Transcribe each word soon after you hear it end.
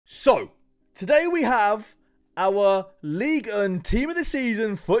So, today we have our League and Team of the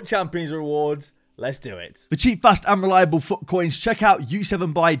Season Foot Champions rewards. Let's do it. For cheap, fast and reliable foot coins, check out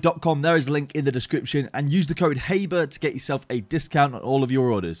u7buy.com. There is a link in the description and use the code HABER to get yourself a discount on all of your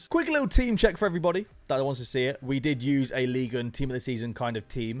orders. Quick little team check for everybody that wants to see it. We did use a League and Team of the Season kind of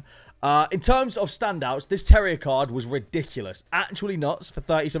team. In terms of standouts, this Terrier card was ridiculous. Actually nuts for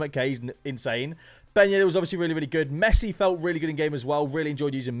 30-something K is insane. Ben Yedder was obviously really, really good. Messi felt really good in game as well. Really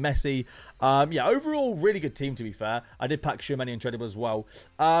enjoyed using Messi. Yeah, overall, really good team, to be fair. I did pack Shermani and Incredible as well.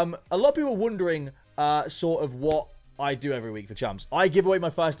 A lot of people are wondering sort of what I do every week for champs. I give away my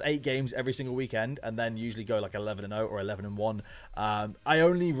first 8 games every single weekend and then usually go like 11-0 or 11-1. I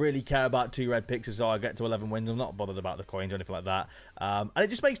only really care about 2 red picks, so I get to 11 wins. I'm not bothered about the coins or anything like that. And it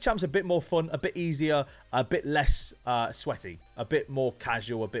just makes champs a bit more fun, a bit easier, a bit less sweaty, a bit more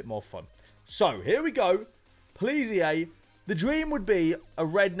casual, a bit more fun. So, here we go. Please, EA. The dream would be a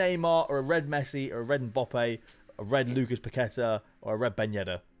red Neymar or a red Messi or a red Mbappe, a red Lucas Paqueta or a red Ben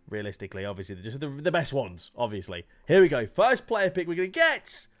Yedder. Realistically, obviously. They're just the best ones, obviously. Here we go. First player pick we're going to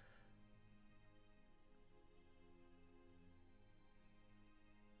get.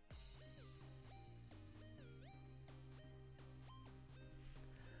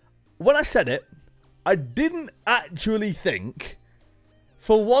 When I said it, I didn't actually think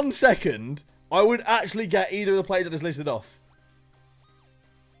for 1 second I would actually get either of the players I just listed off.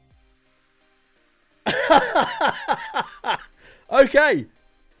 Okay.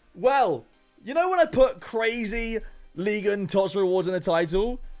 Well, you know when I put crazy Ligue and Tots rewards in the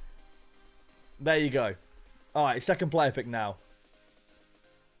title? There you go. Alright, second player pick now.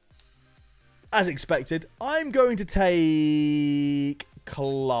 As expected, I'm going to take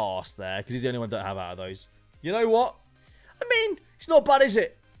Class there, because he's the only one I don't have out of those. You know what? I mean, it's not bad, is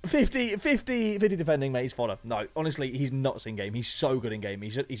it? 50 defending, mate. He's fodder. No, honestly, he's nuts in game. He's so good in game.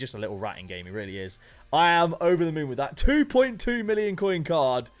 He's just a little rat in game. He really is. I am over the moon with that. 2.2 million coin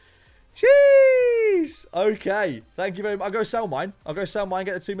card. Jeez. Okay. Thank you very much. I'll go sell mine. I'll go sell mine,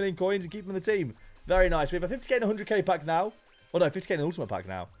 get the 2 million coins, and keep them in the team. Very nice. We have a 50k and 100k pack now. Well, no, 50k and ultimate pack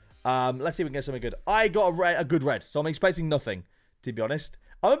now. Let's see if we can get something good. I got a good red, so I'm expecting nothing, to be honest.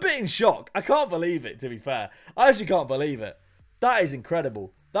 I'm a bit in shock. I can't believe it, to be fair. I actually can't believe it. That is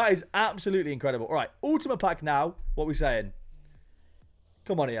incredible. That is absolutely incredible. All right, ultimate pack now. What are we saying?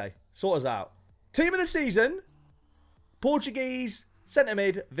 Come on, EA. Sort us out. Team of the season. Portuguese. Centre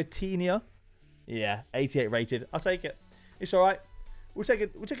mid. Vitinha. Yeah, 88 rated. I'll take it. It's all right. We'll take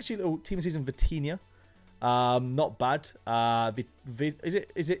it. We'll take a cute little team of the season Vitinha. Not bad.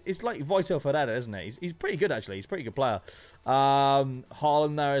 It's like Vital Ferreira, isn't it? He's pretty good, actually. He's a pretty good player.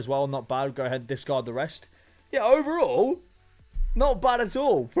 Haaland there as well. Not bad. Go ahead and discard the rest. Yeah, overall, not bad at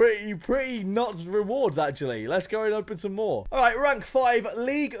all. Pretty nuts rewards, actually. Let's go and open some more. All right, rank 5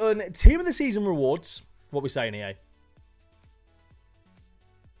 League and Team of the Season rewards. What are we saying, EA?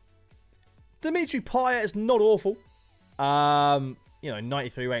 Dimitri Payet is not awful. You know,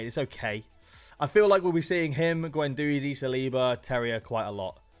 93 rated. It's okay. I feel like we'll be seeing him, Guendouzi, Saliba, Terrier quite a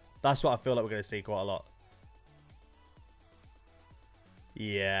lot. That's what I feel like we're going to see quite a lot.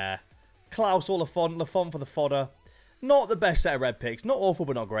 Yeah. Klaus or Lafont for the fodder. Not the best set of red picks. Not awful,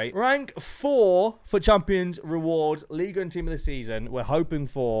 but not great. Rank 4 for Champions Rewards. League and Team of the Season. We're hoping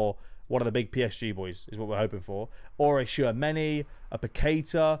for one of the big PSG boys, is what we're hoping for. Or a Shermani, a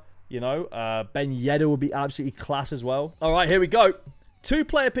Paqueta, you know. Ben Yedder would be absolutely class as well. All right, here we go. 2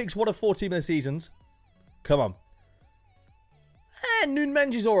 player picks, one of 4 Team of the Seasons. Come on.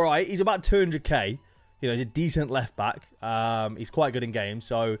 Nunmenji's all right. He's about 200k. You know, he's a decent left back. He's quite good in games,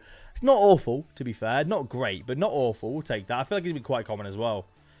 so it's not awful, to be fair. Not great, but not awful. We'll take that. I feel like he's been quite common as well.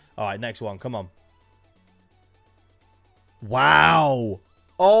 All right, next one. Come on. Wow.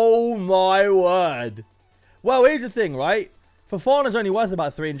 Oh, my word. Well, here's the thing, right? Fofana's only worth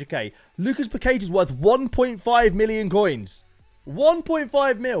about 300k. Lucas Paqueta's worth 1.5 million coins.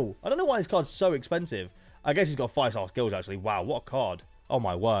 1.5 mil. I don't know why this card's so expensive. I guess he's got 5-star skills, actually. Wow, what a card. Oh,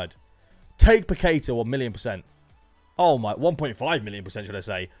 my word. Take Paqueta 1,000,000%. Oh, my. 1.5 million%, should I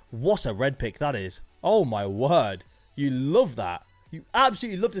say. What a red pick that is. Oh, my word. You love that. You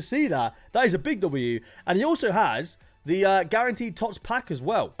absolutely love to see that. That is a big W. And he also has the guaranteed Tots pack as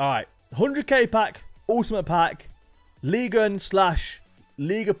well. All right. 100k pack. Ultimate pack. Liga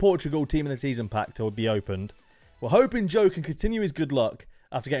Portugal Team of the Season pack to be opened. We're hoping Joe can continue his good luck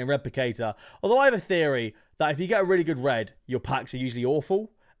after getting red Paqueta. Although I have a theory that if you get a really good red, your packs are usually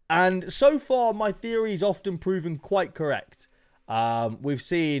awful. And so far, my theory is often proven quite correct. We've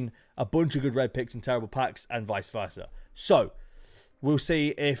seen a bunch of good red picks and terrible packs and vice versa. So, we'll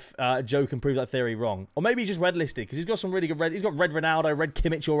see if Joe can prove that theory wrong. Or maybe he's just red listed because he's got some really good red. He's got red Ronaldo, red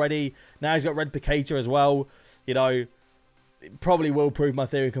Kimmich already. Now he's got red Paqueta as well. You know, it probably will prove my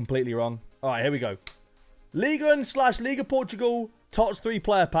theory completely wrong. All right, here we go. Ligue / Liga Portugal Tots 3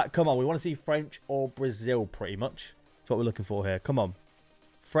 player pack. Come on, we want to see French or Brazil pretty much. That's what we're looking for here. Come on.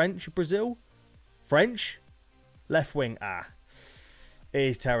 French, Brazil? French? Left wing. Ah. It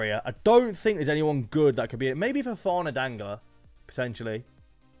is Terrier. I don't think there's anyone good that could be it. Maybe Fofana Dangler. Potentially.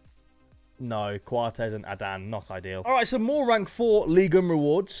 No, Quartes and Adan. Not ideal. All right, some more rank 4 Ligue 1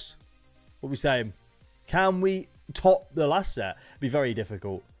 rewards. What are we saying? Can we top the last set? It'd be very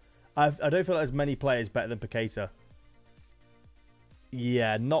difficult. I don't feel like there's many players better than Paqueta.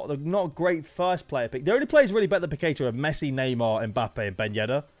 Yeah, not a great first player pick. The only players really better than Paqueta are Messi, Neymar, Mbappe, and Ben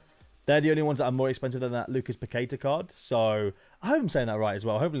Yedder. They're the only ones that are more expensive than that Lucas Paqueta card. So I hope I'm saying that right as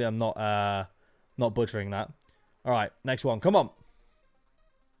well. Hopefully I'm not butchering that. All right, next one. Come on.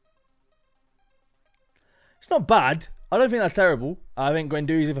 It's not bad. I don't think that's terrible. I think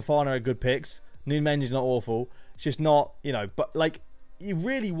Guendouzi and Fofana are good picks. Nunes is not awful. It's just not, you know, but like you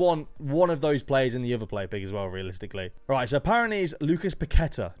really want one of those players in the other player pick as well, realistically. All right, so apparently it's Lucas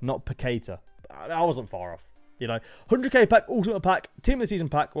Paqueta, not Paqueta. I wasn't far off. You know, 100k pack, ultimate pack, team of the season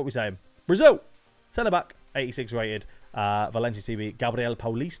pack. What are we saying? Brazil, centre back, 86 rated. Valencia CB, Gabriel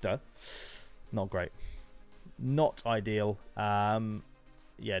Paulista. Not great. Not ideal.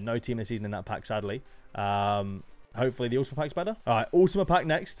 Yeah, no team of the season in that pack, sadly. Hopefully the ultimate pack's better. All right, ultimate pack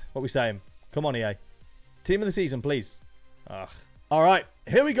next. What are we saying? Come on, EA. Team of the season, please. Ugh. All right,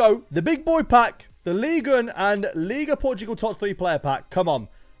 here we go. The big boy pack. The Ligue 1 and Liga Portugal Tots 3 player pack. Come on.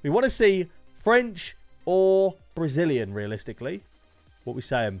 We want to see French or Brazilian, realistically. What are we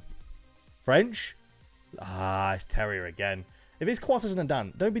saying? French? Ah, it's Terrier again. If it's Quartes and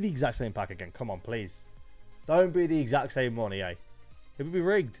Adan, don't be the exact same pack again. Come on, please. Don't be the exact same one, EA. It would be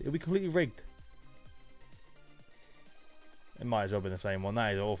rigged. It would be completely rigged. It might as well be the same one.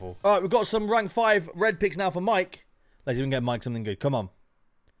 That is awful. All right, we've got some rank 5 red picks now for Mike. Let's even get Mike something good. Come on.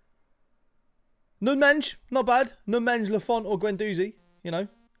 Nunes, not bad. Nunes, Lafont, or Guendouzi. You know,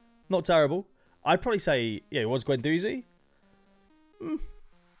 not terrible. I'd probably say, yeah, it was Guendouzi.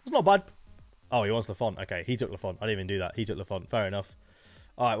 It's not bad. Oh, he wants Lafont. Okay, he took Lafont. I didn't even do that. He took Lafont. Fair enough.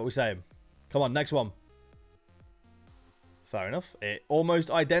 All right, what are we saying? Come on, next one. Fair enough.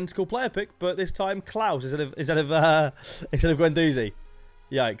 Almost identical player pick, but this time Klaus instead of Guendouzi.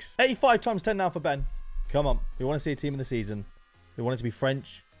 Yikes. 85 times 10 now for Ben. Come on. We want to see a team of the season. We want it to be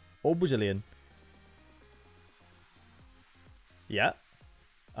French or Brazilian. Yeah.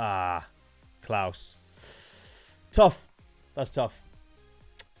 Ah. Klaus. Tough. That's tough.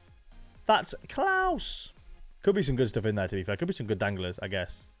 That's Klaus. Could be some good stuff in there, to be fair. Could be some good danglers, I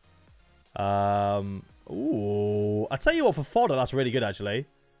guess. Ooh. I tell you what, for fodder, that's really good, actually.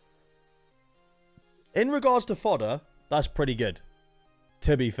 In regards to fodder, that's pretty good.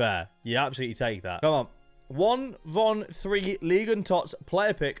 To be fair. You absolutely take that. Come on. 1 von 3 Ligue 1 Tots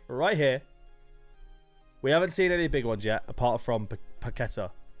player pick right here. We haven't seen any big ones yet, apart from Paqueta.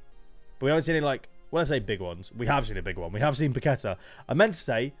 But we haven't seen any, like, when I say big ones, we have seen a big one. We have seen Paqueta. I meant to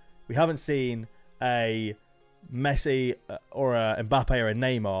say, we haven't seen a Messi or a Mbappe or a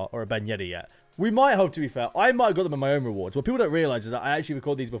Neymar or a Ben Yedder yet. We might have, to be fair. I might have got them in my own rewards. What people don't realise is that I actually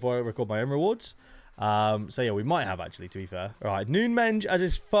record these before I record my own rewards. So, yeah, we might have, actually, to be fair. All right, Nunes as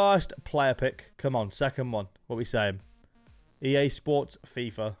his first player pick. Come on, second one. What are we saying? EA Sports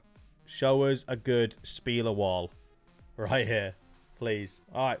FIFA. Show us a good Spieler wall. Right here. Please.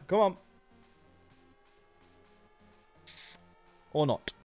 All right, come on. Or not.